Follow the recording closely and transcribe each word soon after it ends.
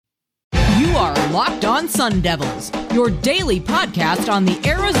are Locked On Sun Devils, your daily podcast on the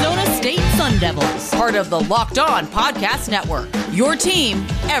Arizona State Sun Devils, part of the Locked On Podcast Network, your team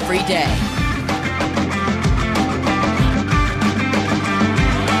every day.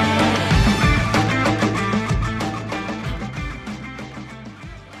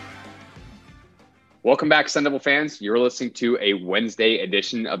 Welcome back, Sun Devil fans. You're listening to a Wednesday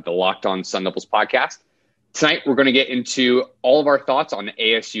edition of the Locked On Sun Devils podcast. Tonight, we're going to get into all of our thoughts on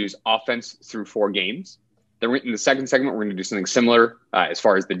ASU's offense through 4 games. Then in the second segment, we're going to do something similar as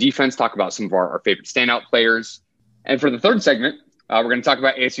far as the defense, talk about some of our favorite standout players. And for the third segment, we're going to talk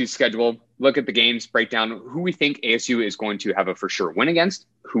about ASU's schedule, look at the games, break down who we think ASU is going to have a for sure win against,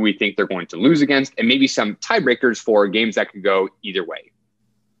 who we think they're going to lose against, and maybe some tiebreakers for games that could go either way.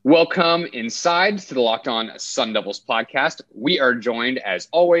 Welcome inside to the Locked On Sun Devils podcast. We are joined, as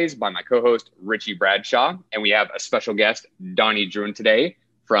always, by my co-host, Richie Bradshaw, and we have a special guest, Donnie Druin, today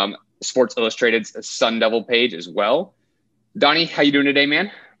from Sports Illustrated's Sun Devil page as well. Donnie, how you doing today,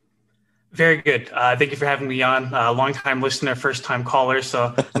 man? Very good. Thank you for having me on. Long-time listener, first-time caller,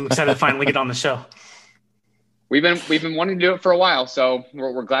 so I'm excited to finally get on the show. We've been wanting to do it for a while, so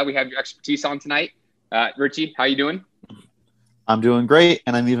we're glad we have your expertise on tonight. Richie, how you doing? I'm doing great,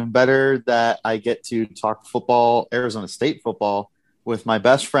 and I'm even better that I get to talk football, Arizona State football, with my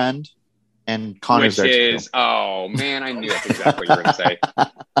best friend, and Connor's there too. Oh, man, I knew that's exactly what you were going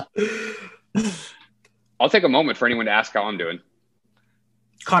to say. I'll take a moment for anyone to ask how I'm doing.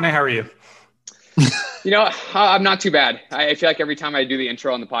 Connor, how are you? I'm not too bad. I feel like every time I do the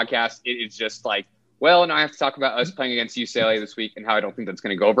intro on the podcast, it's just like, well, now I have to talk about us playing against UCLA this week and how I don't think that's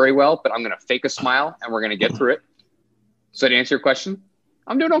going to go very well, but I'm going to fake a smile, and we're going to get through it. So to answer your question,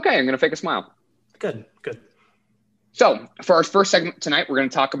 I'm doing okay. I'm going to fake a smile. Good. So for our first segment tonight, we're going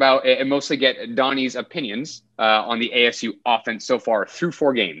to talk about and mostly get Donnie's opinions on the ASU offense so far through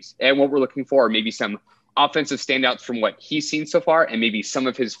 4 games. And what we're looking for are maybe some offensive standouts from what he's seen so far and maybe some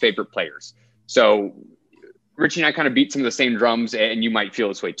of his favorite players. So Richie and I kind of beat some of the same drums, and you might feel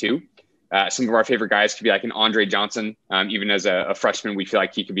this way too. Some of our favorite guys could be like an Andre Johnson. Even as a freshman, we feel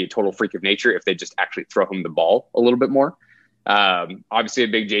like he could be a total freak of nature if they just actually throw him the ball a little bit more. Obviously a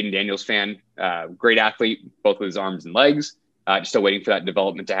big Jaden Daniels fan, great athlete, both with his arms and legs, just still waiting for that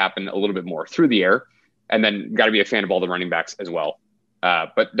development to happen a little bit more through the air. And then got to be a fan of all the running backs as well.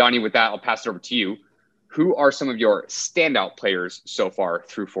 But Donnie, with that, I'll pass it over to you. Who are some of your standout players so far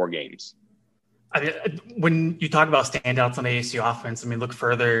through 4 games? I mean, when you talk about standouts on the ASU offense, no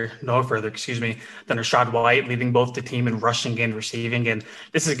further, than Rachaad White, leading both the team in rushing and receiving. And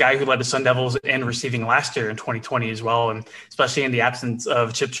this is a guy who led the Sun Devils in receiving last year in 2020 as well. And especially in the absence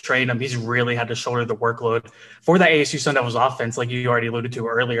of Chip Trayanum, he's really had to shoulder the workload for that ASU Sun Devils offense. Like you already alluded to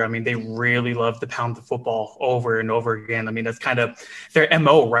earlier, they really love to pound the football over and over again. That's kind of their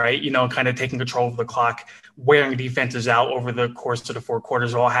MO, right? Kind of taking control of the clock, wearing defenses out over the course of the 4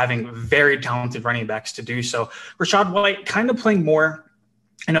 quarters while having very talented running backs to do so. Rachaad White kind of playing more.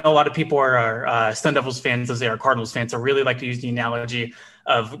 I know a lot of people are Sun Devils fans as they are Cardinals fans. I really like to use the analogy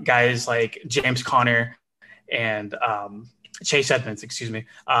of guys like James Conner and Chase Edmonds,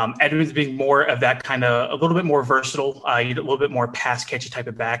 Edmonds being more of that kind of a little bit more versatile, a little bit more pass catchy type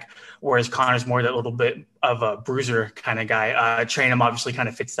of back, whereas Connor's more that little bit of a bruiser kind of guy. Trayanum obviously kind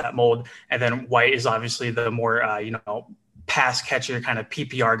of fits that mold. And then White is obviously the more, pass catcher kind of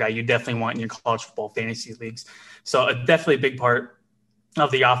PPR guy you definitely want in your college football fantasy leagues. So definitely a big part of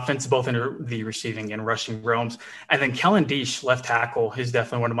the offense, both in the receiving and rushing realms. And then Kellen Diesch, left tackle, is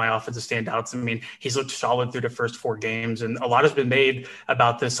definitely one of my offensive standouts. He's looked solid through the first 4 games, and a lot has been made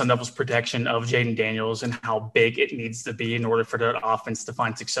about the Sun Devils' protection of Jaden Daniels and how big it needs to be in order for the offense to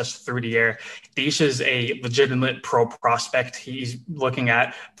find success through the air. Diesch is a legitimate pro prospect. He's looking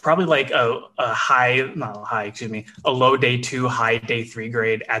at probably like a low day 2, high day 3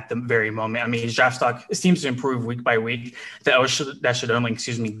 grade at the very moment. His draft stock seems to improve week by week. That should only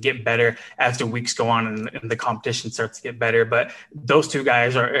get better as the weeks go on and the competition starts to get better. But those 2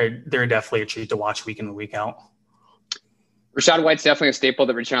 guys they're definitely a treat to watch week in and week out. Rachaad White's definitely a staple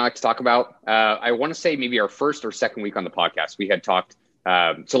that Rich and I like to talk about. I want to say maybe our first or second week on the podcast, we had talked.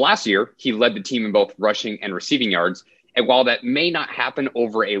 So last year, he led the team in both rushing and receiving yards. And while that may not happen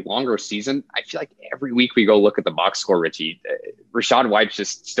over a longer season, I feel like every week we go look at the box score, Richie. Rachaad White's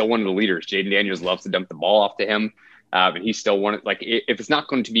just still one of the leaders. Jaden Daniels loves to dump the ball off to him. And he's still one of, if it's not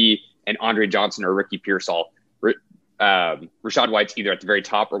going to be an Andre Johnson or Ricky Pearsall, Rachaad White's either at the very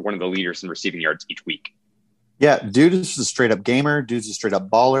top or one of the leaders in receiving yards each week. Yeah, dude is a straight up gamer. Dude's a straight up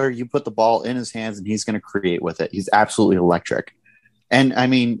baller. You put the ball in his hands and he's going to create with it. He's absolutely electric. And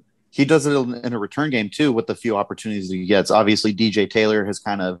he does it in a return game too with the few opportunities he gets. Obviously, DJ Taylor has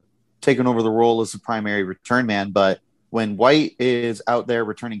kind of taken over the role as the primary return man. But when White is out there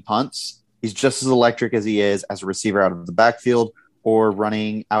returning punts, he's just as electric as he is as a receiver out of the backfield or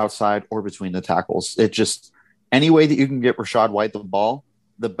running outside or between the tackles. It just, any way that you can get Rachaad White the ball,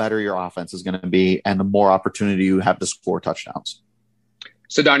 the better your offense is going to be and the more opportunity you have to score touchdowns.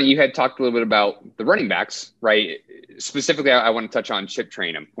 So, Donnie, you had talked a little bit about the running backs, right? Specifically, I want to touch on Chip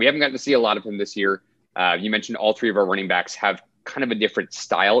Trayanum. We haven't gotten to see a lot of him this year. You mentioned all three of our running backs have kind of a different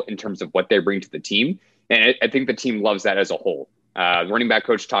style in terms of what they bring to the team. And I think the team loves that as a whole. The running back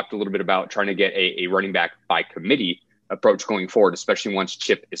coach talked a little bit about trying to get a running back by committee approach going forward, especially once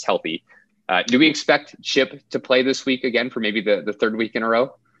Chip is healthy. Do we expect Chip to play this week again for maybe the third week in a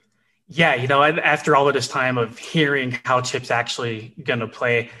row? Yeah, after all of this time of hearing how Chip's actually going to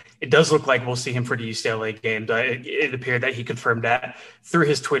play, it does look like we'll see him for the UCLA game. It appeared that he confirmed that through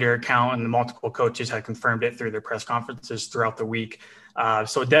his Twitter account, and the multiple coaches had confirmed it through their press conferences throughout the week.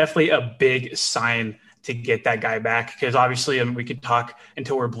 So definitely a big sign to get that guy back, because obviously we could talk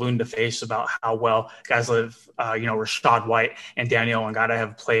until we're blue in the face about how well guys like Rachaad White and Daniel Ngata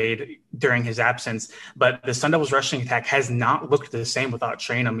have played during his absence, but the Sun Devils rushing attack has not looked the same without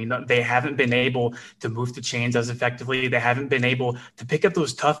Trayanum. They haven't been able to move the chains as effectively. They haven't been able to pick up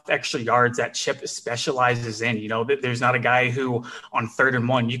those tough extra yards that Chip specializes in. There's not a guy who on 3rd and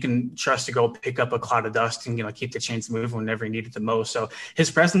 1 you can trust to go pick up a cloud of dust and keep the chains moving whenever he needed the most. So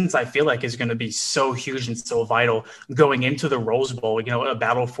his presence, I feel like, is going to be so huge and so vital going into the Rose Bowl, a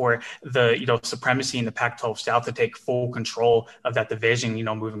battle for the, supremacy in the Pac-12 South to take full control of that division,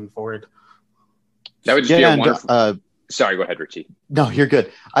 moving forward. That would just be a wonderful. Sorry, go ahead, Richie. No, you're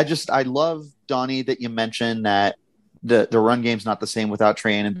good. I love, Donnie, that you mentioned that the run game's not the same without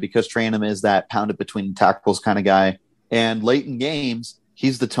Trayanum, because Trayanum is that pounded between tackles kind of guy. And late in games,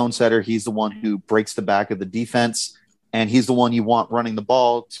 he's the tone setter. He's the one who breaks the back of the defense, and he's the one you want running the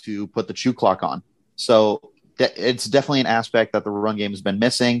ball to put the chew clock on. So it's definitely an aspect that the run game has been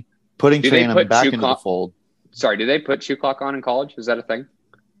missing. Putting Trayanum back into the fold. Sorry, do they put chew clock on in college? Is that a thing?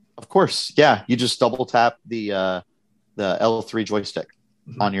 Of course, yeah. You just double tap the L3 joystick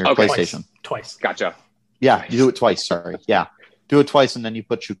on your PlayStation. Twice. Gotcha. Yeah, you do it twice. Sorry. Yeah, do it twice, and then you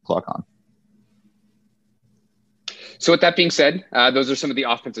put chew clock on. So with that being said, those are some of the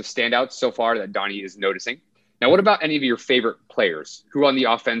offensive standouts so far that Donnie is noticing. Now, what about any of your favorite players who on the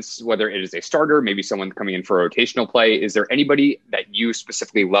offense, whether it is a starter, maybe someone coming in for a rotational play, is there anybody that you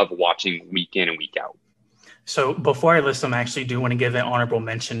specifically love watching week in and week out? So before I list them, I actually do want to give an honorable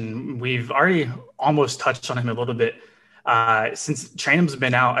mention. We've already almost touched on him a little bit. Since Trayanum's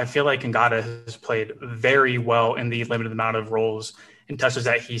been out, I feel like Ngata has played very well in the limited amount of roles and touches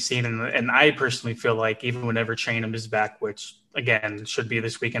that he's seen. And I personally feel like even whenever Trayanum is back, which again should be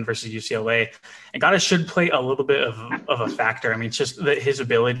this weekend versus UCLA, Ngata should play a little bit of a factor. I mean, it's just that his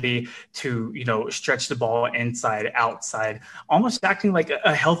ability to, stretch the ball inside, outside, almost acting like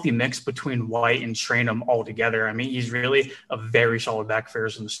a healthy mix between White and Trayanum altogether. I mean, he's really a very solid back for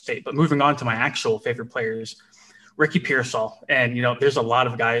Arizona State. But moving on to my actual favorite players, Ricky Pearsall. And, there's a lot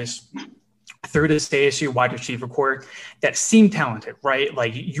of guys through this ASU wide receiver core that seem talented, right?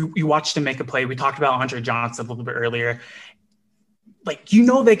 Like you watched them make a play. We talked about Andre Johnson a little bit earlier. Like,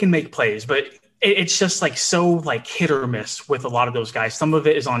 they can make plays, but it's just so hit or miss with a lot of those guys. Some of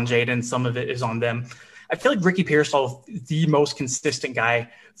it is on Jaden, some of it is on them. I feel like Ricky Pearsall, the most consistent guy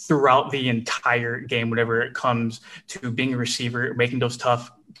throughout the entire game, whenever it comes to being a receiver, making those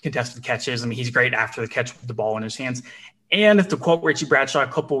tough contested catches. I mean, he's great after the catch with the ball in his hands. And to quote Richie Bradshaw a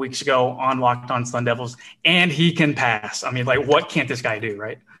couple of weeks ago on Locked On Sun Devils, and he can pass. I mean, what can't this guy do,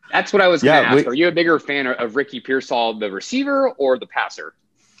 right? That's what I was going to ask. Are you a bigger fan of Ricky Pearsall, the receiver, or the passer?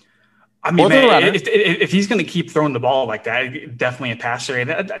 I mean, man, if he's going to keep throwing the ball like that, definitely a passer.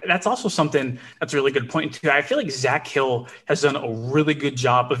 That's also something that's a really good point, too. I feel like Zach Hill has done a really good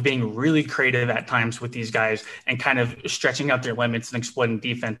job of being really creative at times with these guys and kind of stretching out their limits and exploiting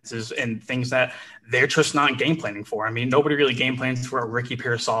defenses and things that they're just not game planning for. I mean, nobody really game plans for a Ricky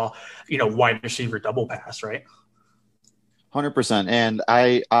Pearsall, wide receiver double pass, right? 100%. And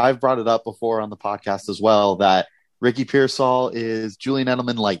I've brought it up before on the podcast as well that Ricky Pearsall is Julian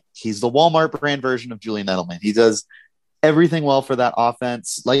Edelman light. He's the Walmart brand version of Julian Edelman. He does everything well for that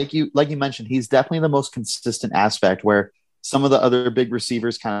offense. Like you mentioned, he's definitely the most consistent aspect, where some of the other big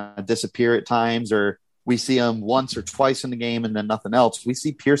receivers kind of disappear at times, or we see them once or twice in the game and then nothing else. We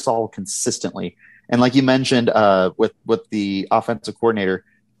see Pearsall consistently. And like you mentioned with the offensive coordinator,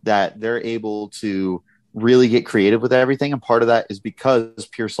 that they're able to really get creative with everything. And part of that is because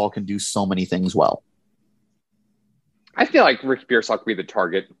Pearsall can do so many things well. I feel like Ricky Pearsall could be the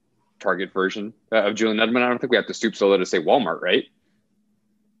target version of Julian Edelman. I don't think we have to stoop so low to say Walmart, right?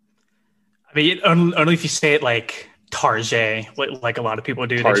 I mean, only if you say it like Tarjay, like a lot of people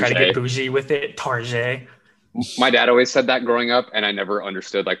do. They try to get bougie with it. Tarjay. My dad always said that growing up, and I never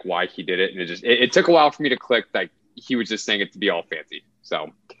understood like why he did it. And it took a while for me to click that he was just saying it to be all fancy.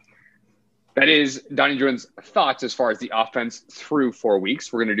 So that is Donnie Druin's thoughts as far as the offense through 4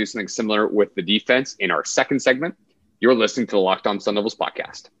 weeks. We're going to do something similar with the defense in our second segment. You're listening to the Locked On Sun Devils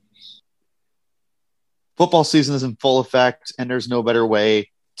podcast. Football season is in full effect, and there's no better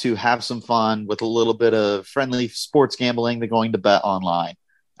way to have some fun with a little bit of friendly sports gambling than going to Bet Online.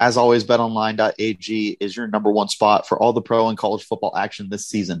 As always, betonline.ag is your number one spot for all the pro and college football action this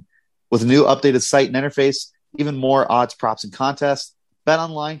season. With a new updated site and interface, even more odds, props, and contests,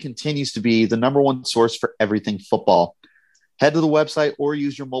 BetOnline continues to be the number one source for everything football. Head to the website or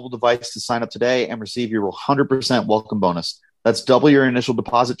use your mobile device to sign up today and receive your 100% welcome bonus. That's double your initial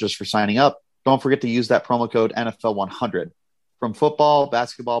deposit just for signing up. Don't forget to use that promo code NFL100. From football,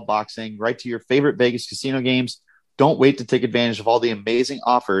 basketball, boxing, right to your favorite Vegas casino games, don't wait to take advantage of all the amazing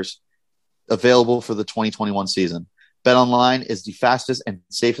offers available for the 2021 season. BetOnline is the fastest and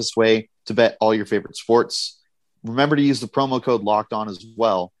safest way to bet all your favorite sports. Remember to use the promo code LOCKEDON as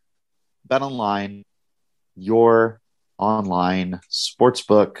well. BetOnline, your online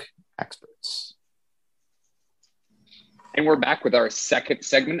sportsbook experts. And we're back with our second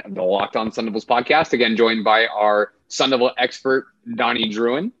segment of the Locked On Sun Devils podcast. Again, joined by our Sun Devil expert, Donnie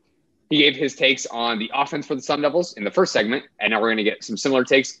Druin. He gave his takes on the offense for the Sun Devils in the first segment, and now we're going to get some similar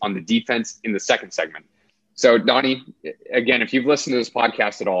takes on the defense in the second segment. So, Donnie, again, if you've listened to this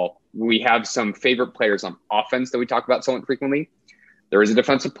podcast at all, we have some favorite players on offense that we talk about somewhat frequently. There is a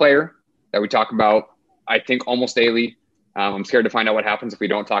defensive player that we talk about, I think, almost daily. I'm scared to find out what happens if we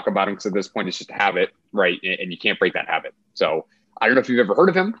don't talk about him, because at this point it's just a habit, right? And you can't break that habit. So I don't know if you've ever heard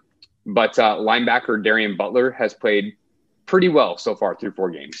of him, but linebacker Darian Butler has played pretty well so far through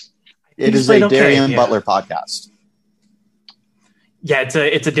 4 games. It is a Darian Butler podcast. Yeah,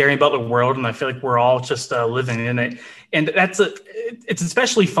 it's a Darian Butler world, and I feel like we're all just living in it. And it's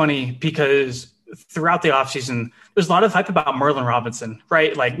especially funny because throughout the offseason, there's a lot of hype about Merlin Robinson,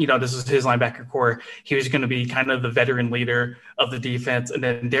 right? Like, this is his linebacker core. He was going to be kind of the veteran leader of the defense. And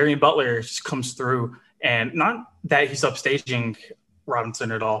then Darian Butler just comes through, and not that he's upstaging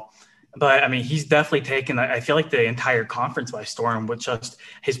Robinson at all, but I mean, he's definitely taken, I feel like, the entire conference by storm with just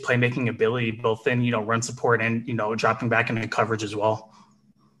his playmaking ability, both in, run support and, dropping back into coverage as well.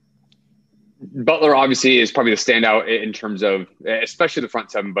 Butler obviously is probably the standout in terms of, especially the front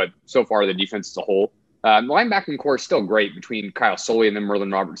seven, but so far the defense as a whole. The linebacking core is still great between Kyle Soley and then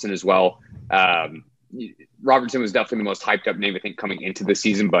Merlin Robertson as well. Robertson was definitely the most hyped up name, I think, coming into the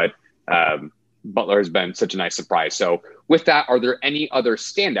season, but Butler has been such a nice surprise. So with that, are there any other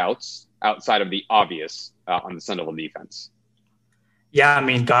standouts outside of the obvious on the Sun Devil defense? Yeah, I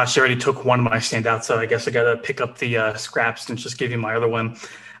mean, gosh, you already took one of my standouts, so I guess I got to pick up the scraps and just give you my other one.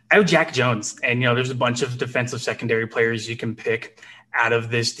 I have Jack Jones, and, there's a bunch of defensive secondary players you can pick out of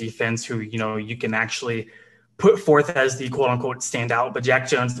this defense who, you can actually put forth as the quote-unquote standout. But Jack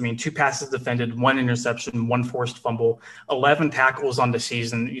Jones, 2 passes defended, 1 interception, 1 forced fumble, 11 tackles on the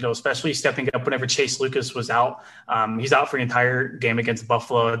season, especially stepping up whenever Chase Lucas was out. He's out for the entire game against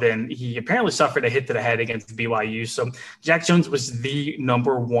Buffalo. Then he apparently suffered a hit to the head against BYU. So Jack Jones was the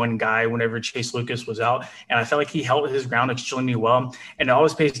number one guy whenever Chase Lucas was out. And I felt like he held his ground extremely well. And it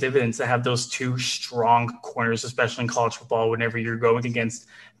always pays dividends to have those 2 strong corners, especially in college football, whenever you're going against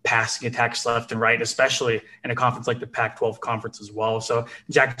passing attacks left and right, especially in a conference like the Pac-12 conference as well. So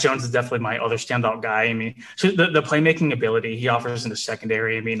Jack Jones is definitely my other standout guy. I mean, so the playmaking ability he offers in the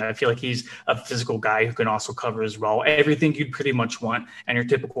secondary, I mean, I feel like he's a physical guy who can also cover as well. Everything you'd pretty much want, and your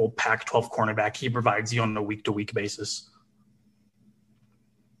typical Pac-12 cornerback, he provides you on a week-to-week basis.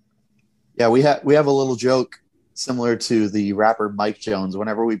 Yeah, we have a little joke similar to the rapper Mike Jones.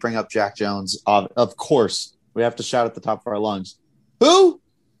 Whenever we bring up Jack Jones, of course, we have to shout at the top of our lungs, "Who?"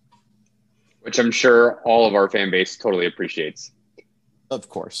 Which I'm sure all of our fan base totally appreciates. Of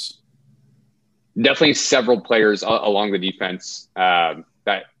course. Definitely several players along the defense that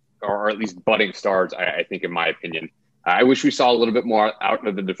are at least budding stars, I think, in my opinion. I wish we saw a little bit more out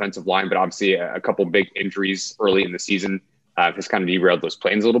of the defensive line, but obviously a couple big injuries early in the season has kind of derailed those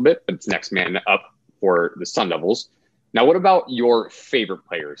plans a little bit, but it's next man up for the Sun Devils. Now, what about your favorite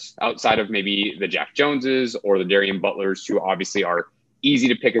players outside of maybe the Jack Joneses or the Darian Butlers, who obviously are easy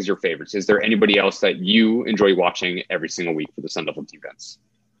to pick as your favorites? Is there anybody else that you enjoy watching every single week for the Sun Devil defense?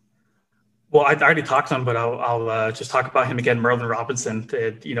 Well, I already talked on, but I'll just talk about him again. Merlin Robinson,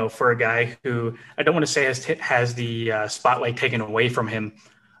 for a guy who I don't want to say has the spotlight taken away from him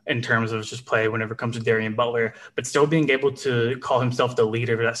in terms of just play whenever it comes to Darian Butler, but still being able to call himself the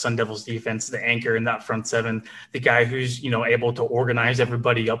leader of that Sun Devils defense, the anchor in that front seven, the guy who's, able to organize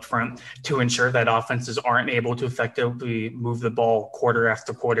everybody up front to ensure that offenses aren't able to effectively move the ball quarter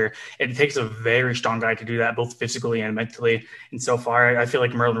after quarter. It takes a very strong guy to do that, both physically and mentally. And so far, I feel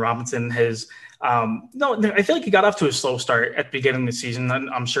like Merlin Robinson has I feel like he got off to a slow start at the beginning of the season.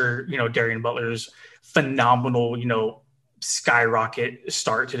 I'm sure, Darian Butler's phenomenal, skyrocket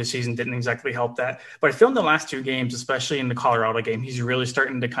start to the season didn't exactly help that. But I feel in the last two games, especially in the Colorado game, he's really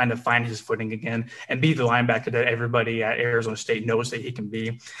starting to kind of find his footing again and be the linebacker that everybody at Arizona State knows that he can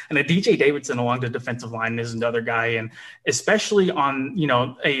be. And a DJ Davidson along the defensive line is another guy. And especially on,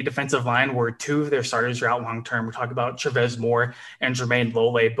 a defensive line where two of their starters are out long-term. We talk about Trevez Moore and Jermaine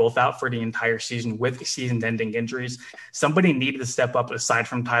Lole, both out for the entire season with season-ending injuries. Somebody needed to step up aside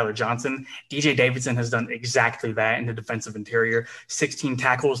from Tyler Johnson. DJ Davidson has done exactly that in the defensive interior. 16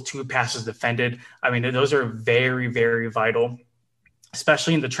 tackles, 2 passes defended. I mean, those are very, very vital,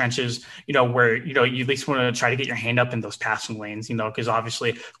 especially in the trenches, where, you at least want to try to get your hand up in those passing lanes, because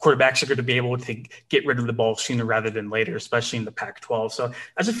obviously quarterbacks are going to be able to get rid of the ball sooner rather than later, especially in the Pac-12. So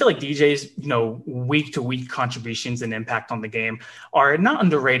I just feel like DJ's, week-to-week contributions and impact on the game are not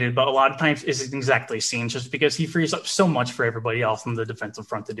underrated, but a lot of times isn't exactly seen just because he frees up so much for everybody else on the defensive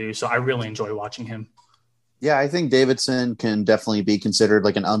front to do. So I really enjoy watching him. Yeah, I think Davidson can definitely be considered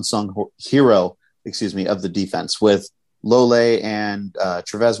like an unsung hero, of the defense, with Lole and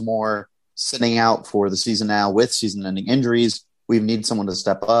Trevez Moore sitting out for the season now with season-ending injuries. We need someone to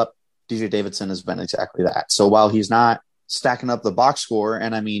step up. DJ Davidson has been exactly that. So while he's not stacking up the box score,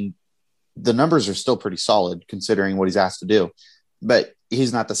 and I mean, the numbers are still pretty solid considering what he's asked to do, but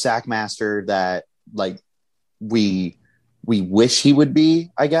he's not the sack master that we wish he would be,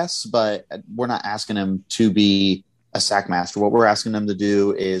 I guess, but we're not asking him to be a sack master. What we're asking him to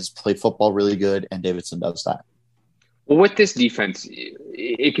do is play football really good, and Davidson does that. Well, with this defense,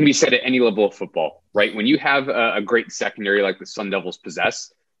 it can be said at any level of football, right? When you have a great secondary like the Sun Devils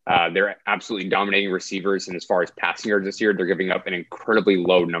possess, they're absolutely dominating receivers. And as far as passing yards this year, they're giving up an incredibly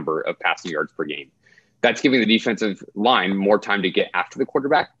low number of passing yards per game. That's giving the defensive line more time to get after the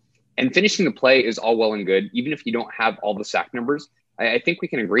quarterback. And finishing the play is all well and good. Even if you don't have all the sack numbers, I think we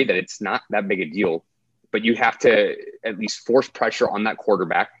can agree that it's not that big a deal. But you have to at least force pressure on that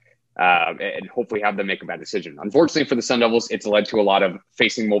quarterback and hopefully have them make a bad decision. Unfortunately for the Sun Devils, it's led to a lot of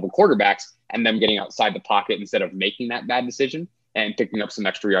facing mobile quarterbacks and them getting outside the pocket instead of making that bad decision and picking up some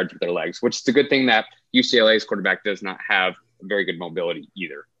extra yards with their legs, which is a good thing that UCLA's quarterback does not have very good mobility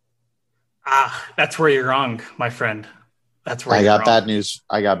either. That's where you're wrong, my friend. That's where I got bad news.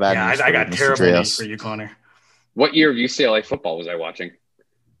 I got bad news. I got terrible news for you, Connor. What year of UCLA football was I watching?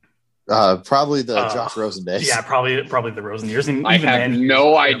 Probably the Josh Rosen days. Yeah, probably the Rosen years. And I have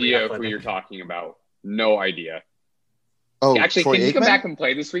no idea who you're talking about. No idea. Oh, actually, Troy can you Aikman? come back and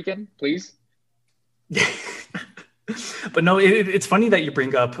play this weekend, please? But no, it's funny that you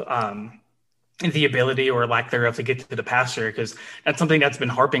bring up the ability or lack thereof to get to the passer, because that's something that's been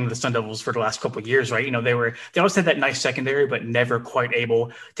harping the Sun Devils for the last couple of years, right? They always had that nice secondary, but never quite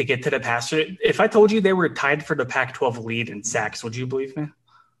able to get to the passer. If I told you they were tied for the Pac-12 lead in sacks, would you believe me?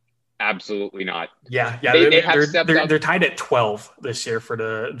 Absolutely not. Yeah. They're tied at 12 this year for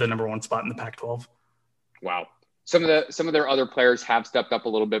the number one spot in the Pac-12. Wow. Some of their other players have stepped up a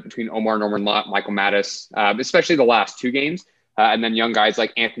little bit between Omar Norman Lott, Michael Mattis, especially the last two games. And then young guys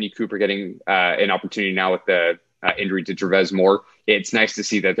like Anthony Cooper getting an opportunity now with the injury to Trevez Moore. It's nice to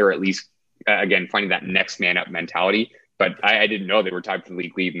see that they're at least, again, finding that next man up mentality. But I didn't know they were tied for the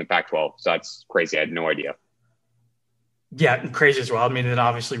league lead in the Pac-12. So that's crazy. I had no idea. Yeah, crazy as well. I mean, and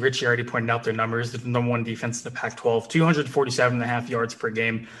obviously Richie already pointed out their numbers. The number one defense in the Pac-12, 247.5 yards per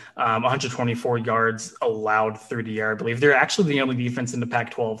game, 124 yards allowed through the air. I believe they're actually the only defense in the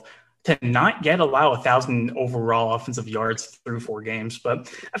Pac-12 to not yet allow 1,000 overall offensive yards through 4 games.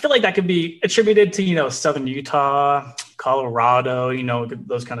 But I feel like that could be attributed to, Southern Utah, Colorado,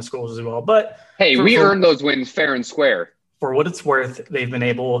 those kind of schools as well. But hey, we earned those wins fair and square. For what it's worth, they've been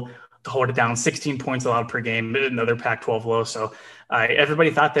able to hold it down, 16 points allowed per game, another Pac-12 low. So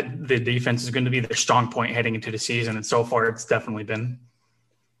everybody thought that the defense is going to be their strong point heading into the season. And so far it's definitely been.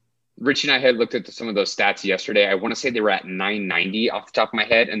 Richie and I had looked at some of those stats yesterday. I want to say they were at 990 off the top of my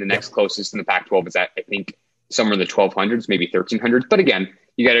head. And the next closest in the Pac-12 is at, I think, somewhere in the 1200s, maybe 1300s. But again,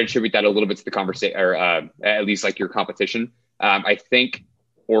 you got to attribute that a little bit to the conversation, or at least like your competition. I think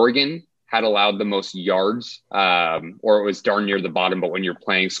Oregon had allowed the most yards, or it was darn near the bottom. But when you're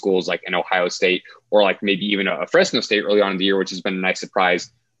playing schools like an Ohio State or like maybe even a Fresno State early on in the year, which has been a nice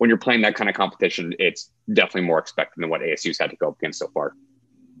surprise, when you're playing that kind of competition, it's definitely more expected than what ASU's had to go up against so far.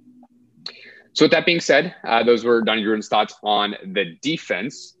 So with that being said, those were Donnie Druin's thoughts on the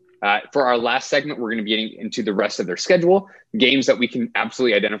defense. For our last segment, we're going to be getting into the rest of their schedule, games that we can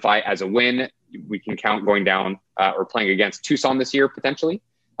absolutely identify as a win. We can count going down or playing against Tucson this year, potentially.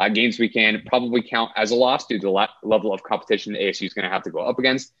 Games we can probably count as a loss due to the level of competition ASU is going to have to go up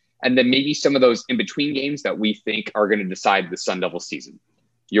against. And then maybe some of those in-between games that we think are going to decide the Sun Devils season.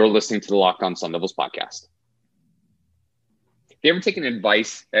 You're listening to the Locked On Sun Devils podcast. Have you ever taken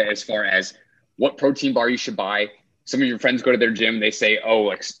advice as far as what protein bar you should buy? Some of your friends go to their gym, they say, oh,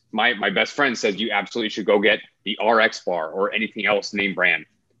 like my best friend says you absolutely should go get the RX bar or anything else name brand.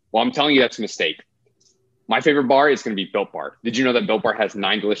 Well, I'm telling you that's a mistake. My favorite bar is going to be Built Bar. Did you know that Built Bar has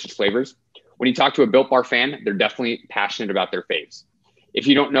 9 delicious flavors? When you talk to a Built Bar fan, they're definitely passionate about their faves. If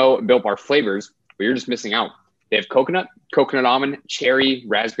you don't know Built Bar flavors, well, you're just missing out. They have coconut almond, cherry,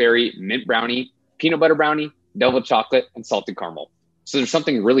 raspberry, mint brownie, peanut butter brownie, double chocolate, and salted caramel. So there's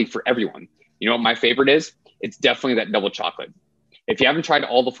something really for everyone. You know what my favorite is? It's definitely that double chocolate. If you haven't tried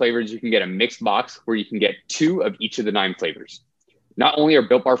all the flavors, you can get a mixed box where you can get 2 of each of the 9 flavors. Not only are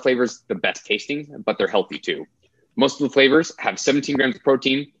Built Bar flavors the best tasting, but they're healthy too. Most of the flavors have 17 grams of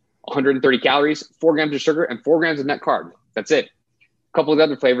protein, 130 calories, 4 grams of sugar, and 4 grams of net carb. That's it. A couple of the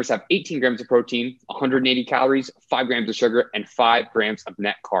other flavors have 18 grams of protein, 180 calories, 5 grams of sugar, and 5 grams of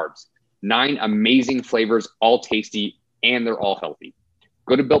net carbs. 9 amazing flavors, all tasty, and they're all healthy.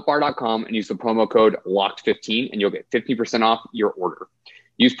 Go to BuiltBar.com and use the promo code LOCKED15 and you'll get 50% off your order.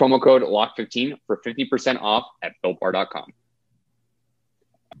 Use promo code LOCKED15 for 50% off at BuiltBar.com.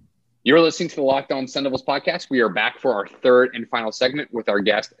 You're listening to the Locked On Sun Devils podcast. We are back for our third and final segment with our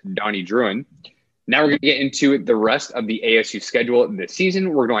guest, Donnie Druin. Now we're going to get into the rest of the ASU schedule this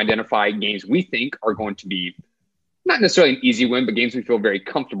season. We're going to identify games we think are going to be not necessarily an easy win, but games we feel very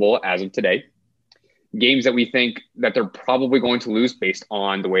comfortable as of today. Games that we think that they're probably going to lose based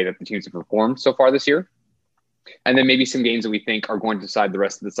on the way that the teams have performed so far this year. And then maybe some games that we think are going to decide the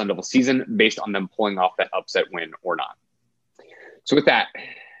rest of the Sun Devil season based on them pulling off that upset win or not. So with that,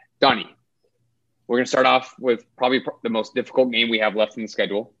 Donnie, we're going to start off with probably the most difficult game we have left in the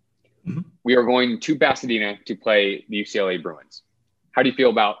schedule. Mm-hmm. We are going to Pasadena to play the UCLA Bruins. How do you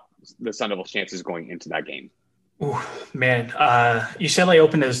feel about the Sun Devils' chances going into that game? Ooh, man, UCLA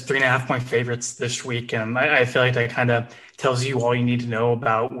opened as 3.5-point favorites this week, and I feel like that kind of tells you all you need to know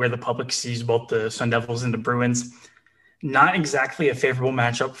about where the public sees both the Sun Devils and the Bruins. Not exactly a favorable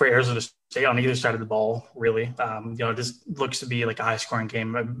matchup for Arizona State on either side of the ball, really. This looks to be like a high-scoring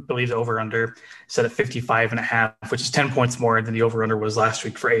game. I believe the over-under set at 55.5, which is 10 points more than the over-under was last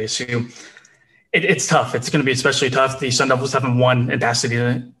week for ASU. It's tough. It's going to be especially tough. The Sun Devils haven't won in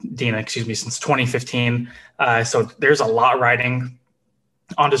Pasadena, since 2015. So there's a lot riding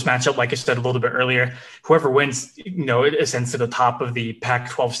on this matchup. Like I said a little bit earlier, whoever wins, it ascends to the top of the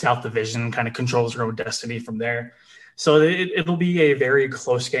Pac-12 South Division, kind of controls their own destiny from there. So it'll be a very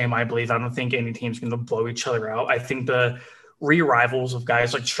close game, I believe. I don't think any team's going to blow each other out. I think the re-rivals of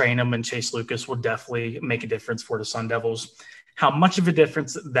guys like Trainum and Chase Lucas will definitely make a difference for the Sun Devils. How much of a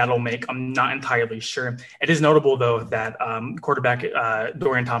difference that'll make, I'm not entirely sure. It is notable, though, that quarterback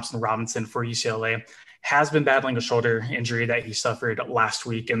Dorian Thompson-Robinson for UCLA has been battling a shoulder injury that he suffered last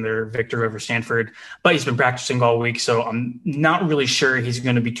week in their victory over Stanford, but he's been practicing all week, so I'm not really sure he's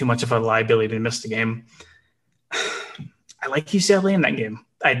going to be too much of a liability to miss the game. I like UCLA in that game.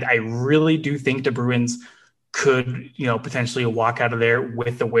 I really do think the Bruins could, potentially walk out of there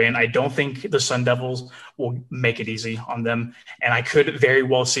with the win. I don't think the Sun Devils will make it easy on them. And I could very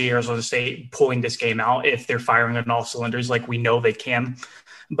well see Arizona State pulling this game out if they're firing on all cylinders like we know they can.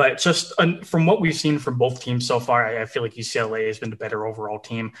 But just from what we've seen from both teams so far, I feel like UCLA has been the better overall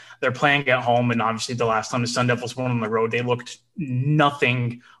team. They're playing at home, and obviously the last time the Sun Devils went on the road, they looked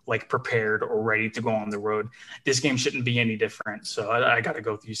nothing like prepared or ready to go on the road. This game shouldn't be any different. So I got to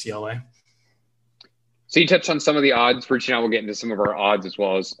go with UCLA. So you touched on some of the odds. Reaching out, we'll get into some of our odds as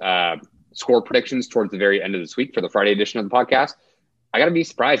well as score predictions towards the very end of this week for the Friday edition of the podcast. I got to be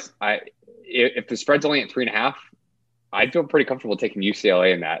surprised. If the spread's only at 3.5, I'd feel pretty comfortable taking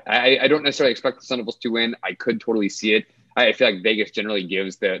UCLA in that. I don't necessarily expect the Sun Devils to win. I could totally see it. I feel like Vegas generally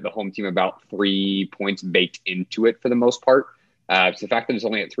gives the home team about 3 points baked into it for the most part. So the fact that it's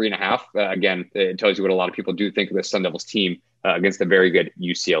only at 3.5, again, it tells you what a lot of people do think of the Sun Devils team against a very good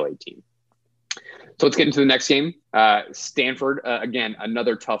UCLA team. So let's get into the next game. Stanford, again,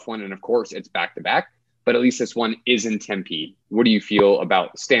 another tough one. And of course, it's back-to-back, but at least this one is in Tempe. What do you feel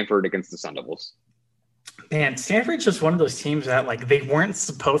about Stanford against the Sun Devils? Man, Stanford's just one of those teams that, they weren't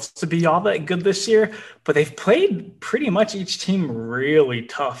supposed to be all that good this year, but they've played pretty much each team really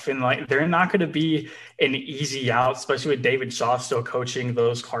tough. And, they're not going to be an easy out, especially with David Shaw still coaching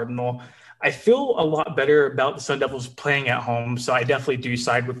those Cardinal. I feel a lot better about the Sun Devils playing at home, so I definitely do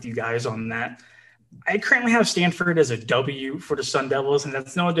side with you guys on that. I currently have Stanford as a W for the Sun Devils, and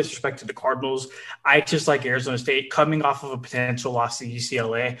that's no disrespect to the Cardinals. I just like Arizona State coming off of a potential loss to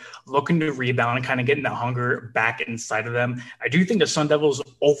UCLA, looking to rebound and kind of getting that hunger back inside of them. I do think the Sun Devils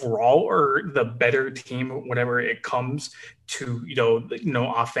overall are the better team whenever it comes to,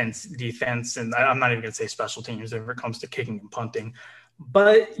 offense, defense, and I'm not even going to say special teams if it comes to kicking and punting.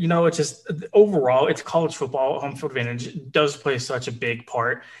 But, it's just overall, it's college football. Home field advantage does play such a big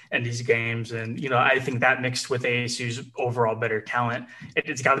part in these games. And, I think that mixed with ASU's overall better talent,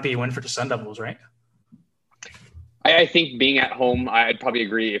 it's got to be a win for the Sun Devils, right? I think being at home, I'd probably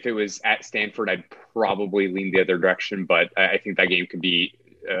agree. If it was at Stanford, I'd probably lean the other direction. But I think that game could be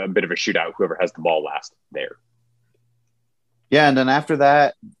a bit of a shootout, whoever has the ball last there. Yeah, and then after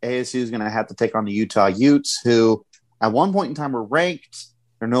that, ASU is going to have to take on the Utah Utes, who – at one point in time were ranked.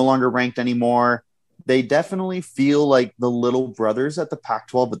 They're no longer ranked anymore. They definitely feel like the little brothers at the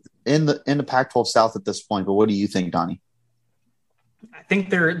Pac-12, but in the Pac-12 South at this point. But what do you think, Donnie? I think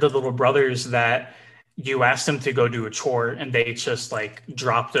they're the little brothers that you asked them to go do a chore and they just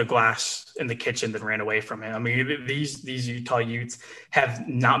dropped a glass in the kitchen and ran away from it. I mean, these Utah Utes have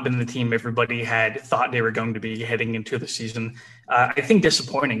not been the team everybody had thought they were going to be heading into the season. I think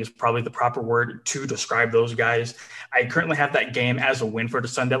disappointing is probably the proper word to describe those guys. I currently have that game as a win for the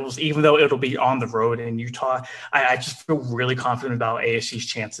Sun Devils, even though it'll be on the road in Utah. I just feel really confident about ASU's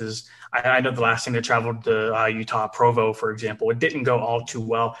chances. I know the last time they traveled to Utah, Provo, for example, it didn't go all too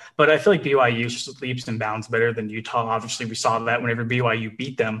well, but I feel like BYU just leaps and bounds better than Utah. Obviously, we saw that whenever BYU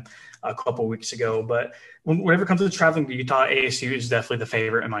beat them a couple weeks ago, but whenever it comes to traveling to Utah, ASU is definitely the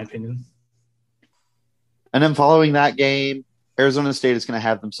favorite in my opinion. And then following that game, Arizona State is going to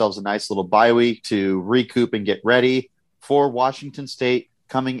have themselves a nice little bye week to recoup and get ready for Washington State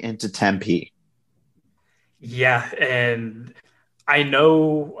coming into Tempe. Yeah, and I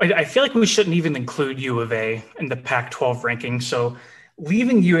feel like we shouldn't even include U of A in the Pac-12 ranking. So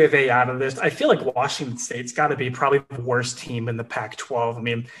leaving U of A out of this, I feel like Washington State's got to be probably the worst team in the Pac-12. I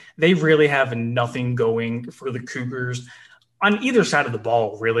mean, they really have nothing going for the Cougars on either side of the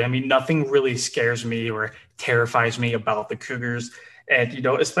ball, really. I mean, nothing really scares me or terrifies me about the Cougars. And,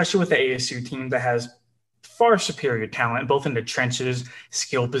 especially with the ASU team that has far superior talent, both in the trenches,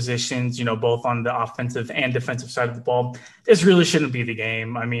 skill positions, both on the offensive and defensive side of the ball. This really shouldn't be the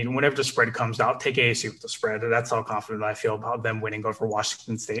game. I mean, whenever the spread comes out, take ASU with the spread. That's how confident I feel about them winning over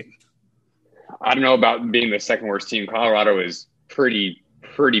Washington State. I don't know about being the second worst team. Colorado is pretty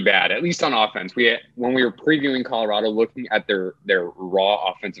bad, at least on offense. When we were previewing Colorado, looking at their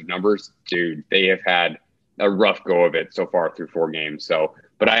raw offensive numbers, dude, they have had a rough go of it so far through 4 games. So,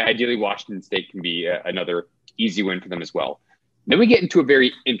 but ideally Washington State can be another easy win for them as well. Then we get into a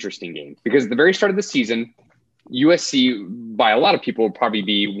very interesting game because at the very start of the season, USC, by a lot of people, will probably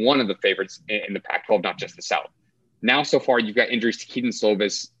be one of the favorites in the Pac-12, not just the South. Now, so far, you've got injuries to Keaton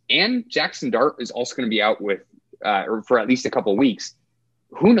Slovis, and Jackson Dart is also going to be out with for at least a couple of weeks.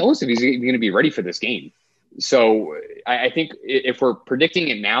 Who knows if he's going to be ready for this game? So I think if we're predicting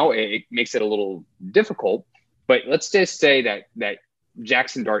it now, it makes it a little difficult. But let's just say that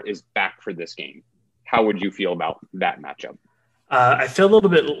Jackson Dart is back for this game. How would you feel about that matchup? I feel a little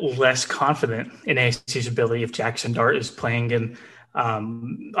bit less confident in ASU's ability if Jackson Dart is playing. And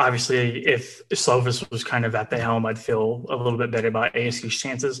obviously, if Slovis was kind of at the helm, I'd feel a little bit better about ASU's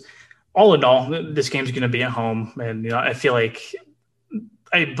chances. All in all, this game's going to be at home. And I feel like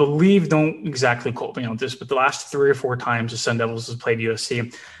I believe, don't exactly quote me on this, but the last 3 or 4 times the Sun Devils has played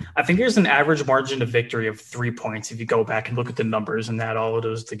USC, I think there's an average margin of victory of 3 points if you go back and look at the numbers and add all of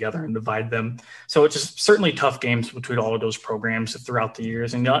those together and divide them. So it's just certainly tough games between all of those programs throughout the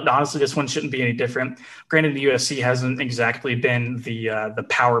years. And honestly, this one shouldn't be any different. Granted, the USC hasn't exactly been the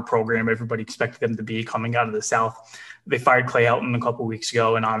power program everybody expected them to be coming out of the South. They fired Clay Helton a couple of weeks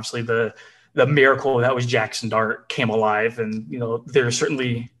ago, and obviously the miracle that was Jackson Dart came alive. And, they're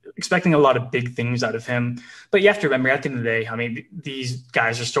certainly expecting a lot of big things out of him. But you have to remember, at the end of the day, I mean, these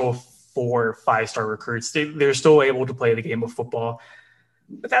guys are still 4 or 5-star recruits. They're still able to play the game of football.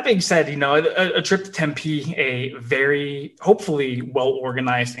 But that being said, a trip to Tempe, a very hopefully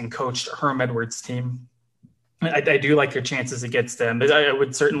well-organized and coached Herm Edwards team, I do like their chances against them. But I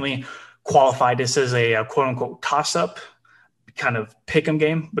would certainly qualify this as a quote-unquote toss-up kind of pick 'em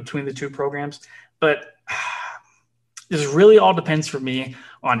game between the two programs. But this really all depends for me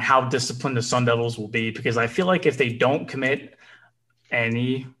on how disciplined the Sun Devils will be, because I feel like if they don't commit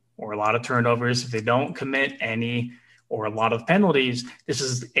any or a lot of turnovers, if they don't commit any or a lot of penalties, this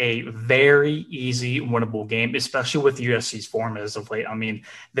is a very easy winnable game, especially with USC's form as of late. I mean,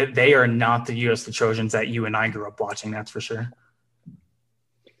 that they are not the USC Trojans that you and I grew up watching, that's for sure.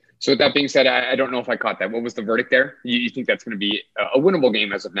 So with that being said, I don't know if I caught that. What was the verdict there? You think that's going to be a winnable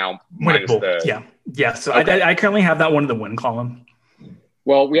game as of now? Winnable, yeah. So okay. I currently have that one in the win column.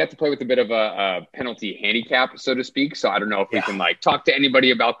 Well, we have to play with a bit of a penalty handicap, so to speak. So I don't know if we can talk to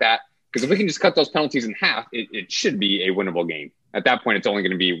anybody about that. Because if we can just cut those penalties in half, it should be a winnable game. At that point, it's only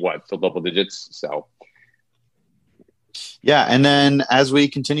going to be the double digits. So, yeah. And then as we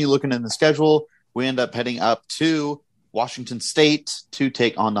continue looking in the schedule, we end up heading up to Washington State to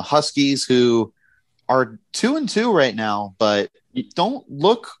take on the Huskies, who are 2-2 right now, but don't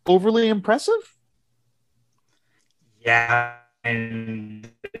look overly impressive. Yeah. And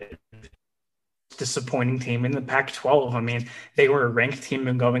disappointing team in the Pac-12. I mean, they were a ranked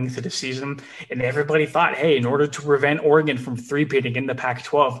team going into the season, and everybody thought, hey, in order to prevent Oregon from three-peating in the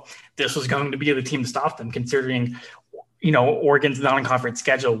Pac-12, this was going to be the team to stop them, considering, Oregon's non-conference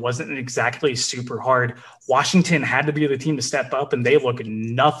schedule wasn't exactly super hard. Washington had to be the team to step up, and they look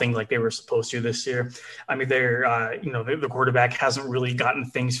nothing like they were supposed to this year. I mean, they're, the quarterback hasn't really gotten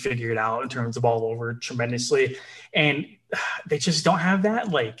things figured out in terms of all over tremendously, and they just don't have that,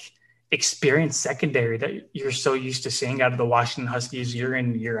 experienced secondary that you're so used to seeing out of the Washington Huskies year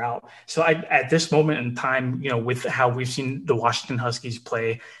in, year out. So at this moment in time, with how we've seen the Washington Huskies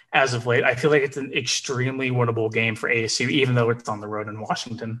play as of late, I feel like it's an extremely winnable game for ASU, even though it's on the road in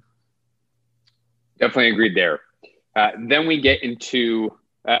Washington. Definitely agreed there. Then we get into,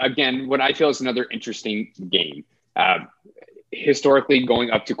 again, what I feel is another interesting game. Historically, going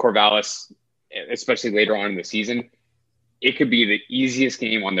up to Corvallis, especially later on in the season, it could be the easiest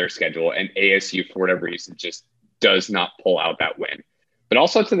game on their schedule, and ASU, for whatever reason, just does not pull out that win. But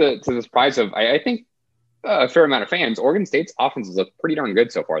also to the surprise of, I think, a fair amount of fans, Oregon State's offense has looked pretty darn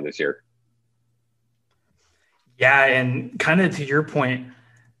good so far this year. Yeah, and kind of to your point,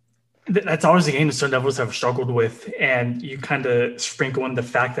 that's always a game the Sun Devils have struggled with, and you kind of sprinkle in the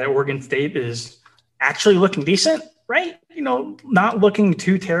fact that Oregon State is actually looking decent, right? Not looking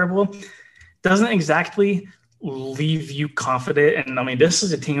too terrible. Doesn't exactly leave you confident. And I mean, this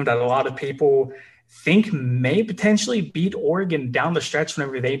is a team that a lot of people think may potentially beat Oregon down the stretch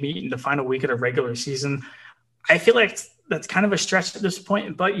whenever they meet in the final week of the regular season. I feel like that's kind of a stretch at this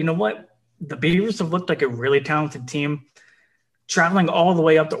point, but you know what? The Beavers have looked like a really talented team. Traveling all the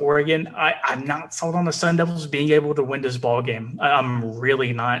way up to Oregon, I'm not sold on the Sun Devils being able to win this ball game. I'm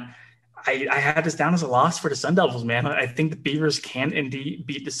really not. I had this down as a loss for the Sun Devils, man. I think the Beavers can indeed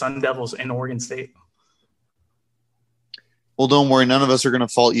beat the Sun Devils in Oregon State. Well, don't worry. None of us are going to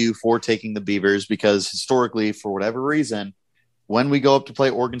fault you for taking the Beavers, because historically, for whatever reason, when we go up to play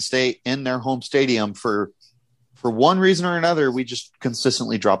Oregon State in their home stadium, for one reason or another, we just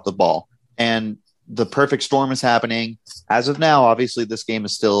consistently drop the ball. And the perfect storm is happening. As of now, obviously, this game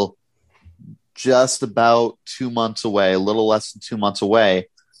is still just about 2 months away, a little less than 2 months away.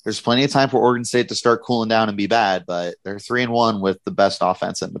 There's plenty of time for Oregon State to start cooling down and be bad, but they're 3-1 with the best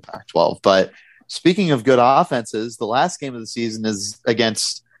offense in the Pac-12. But speaking of good offenses, the last game of the season is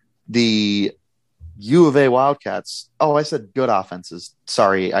against the U of A Wildcats. Oh, I said good offenses.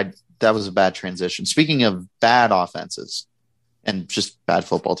 Sorry, that was a bad transition. Speaking of bad offenses and just bad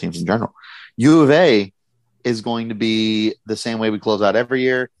football teams in general, U of A is going to be the same way we close out every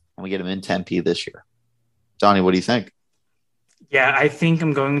year, and we get them in Tempe this year. Donnie, what do you think? Yeah, I think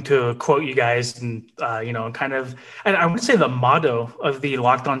I'm going to quote you guys and, kind of, and I would say the motto of the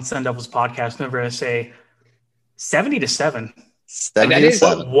Locked On Sun Devils podcast, whenever I say 70-7.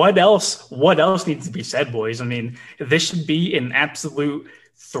 70-7. What else needs to be said, boys? I mean, this should be an absolute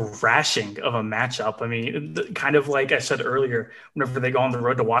thrashing of a matchup. I mean, kind of like I said earlier, whenever they go on the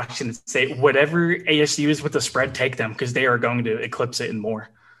road to Washington State, whatever ASU is with the spread, take them, because they are going to eclipse it and more.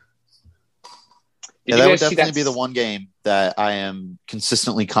 Yeah, that would definitely be the one game that I am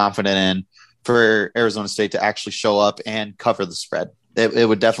consistently confident in for Arizona State to actually show up and cover the spread. It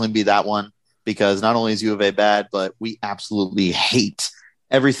would definitely be that one, because not only is U of A bad, but we absolutely hate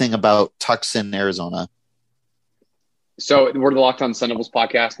everything about Tucson, Arizona. So we're the Locked On Sun Devils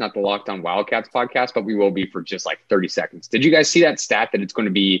podcast, not the Locked On Wildcats podcast, but we will be for just 30 seconds. Did you guys see that stat that it's going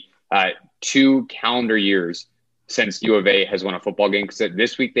to be 2 calendar years since U of A has won a football game? Because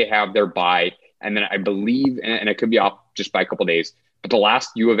this week they have their bye. And then I believe, and it could be off just by a couple of days, but the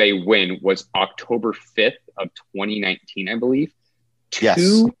last U of A win was October 5th of 2019, I believe. Yes.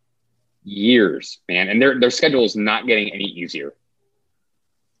 2 years, man. And their schedule is not getting any easier.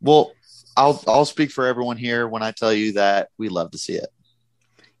 Well, I'll speak for everyone here when I tell you that we love to see it.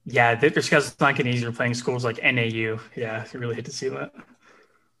 Yeah, their schedule's not getting easier playing schools like NAU. Yeah, you really hate to see that.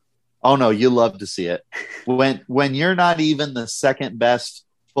 Oh no, you love to see it. When you're not even the second best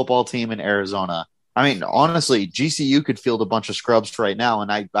football team in Arizona. I mean, honestly, GCU could field a bunch of scrubs right now,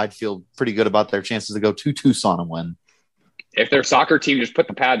 and I'd feel pretty good about their chances to go to Tucson and win. If their soccer team just put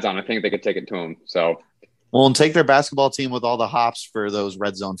the pads on, I think they could take it to them. So, well, and take their basketball team with all the hops for those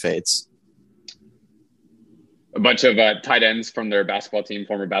red zone fades. A bunch of tight ends from their basketball team,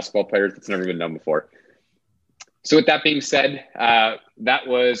 former basketball players. That's never been done before. So with that being said, that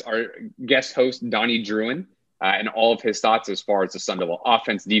was our guest host, Donnie Druin, and all of his thoughts as far as the Sun Devil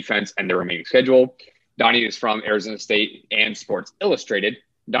offense, defense, and their remaining schedule. Donnie is from Arizona State and Sports Illustrated.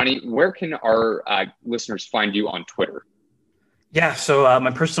 Donnie, where can our listeners find you on Twitter? Yeah, so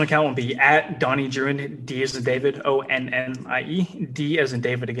my personal account will be at Donnie Druin, D as in David, O-N-N-I-E, D as in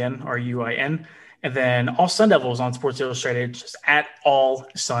David again, R-U-I-N. And then all Sun Devils on Sports Illustrated, just at all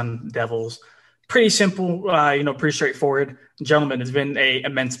Sun Devils. Pretty simple, pretty straightforward. Gentlemen, it's been an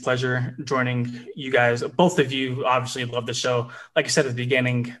immense pleasure joining you guys. Both of you obviously love the show. Like I said at the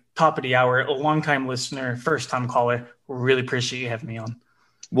beginning, top of the hour, a longtime listener, first-time caller. Really appreciate you having me on.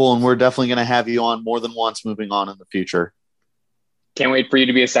 Well, and we're definitely going to have you on more than once moving on in the future. Can't wait for you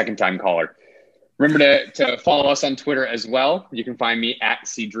to be a second-time caller. Remember to follow us on Twitter as well. You can find me at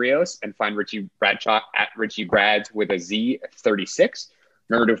Cedrios and find Richie Bradshaw at Richie Brads with a Z36.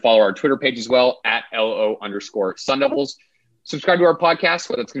 Remember to follow our Twitter page as well at LO_Sun Devils. Subscribe to our podcast,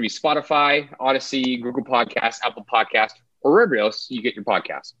 whether it's going to be Spotify, Odyssey, Google Podcasts, Apple Podcasts, or wherever else you get your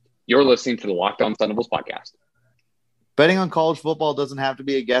podcast. You're listening to the Locked On Sun Devils podcast. Betting on college football doesn't have to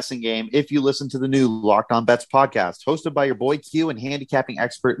be a guessing game if you listen to the new Locked On Bets podcast, hosted by your boy Q and handicapping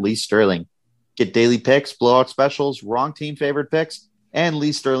expert Lee Sterling. Get daily picks, blowout specials, wrong team favorite picks, and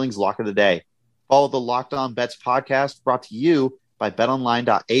Lee Sterling's Lock of the Day. Follow the Locked On Bets podcast brought to you by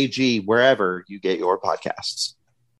betonline.ag, wherever you get your podcasts.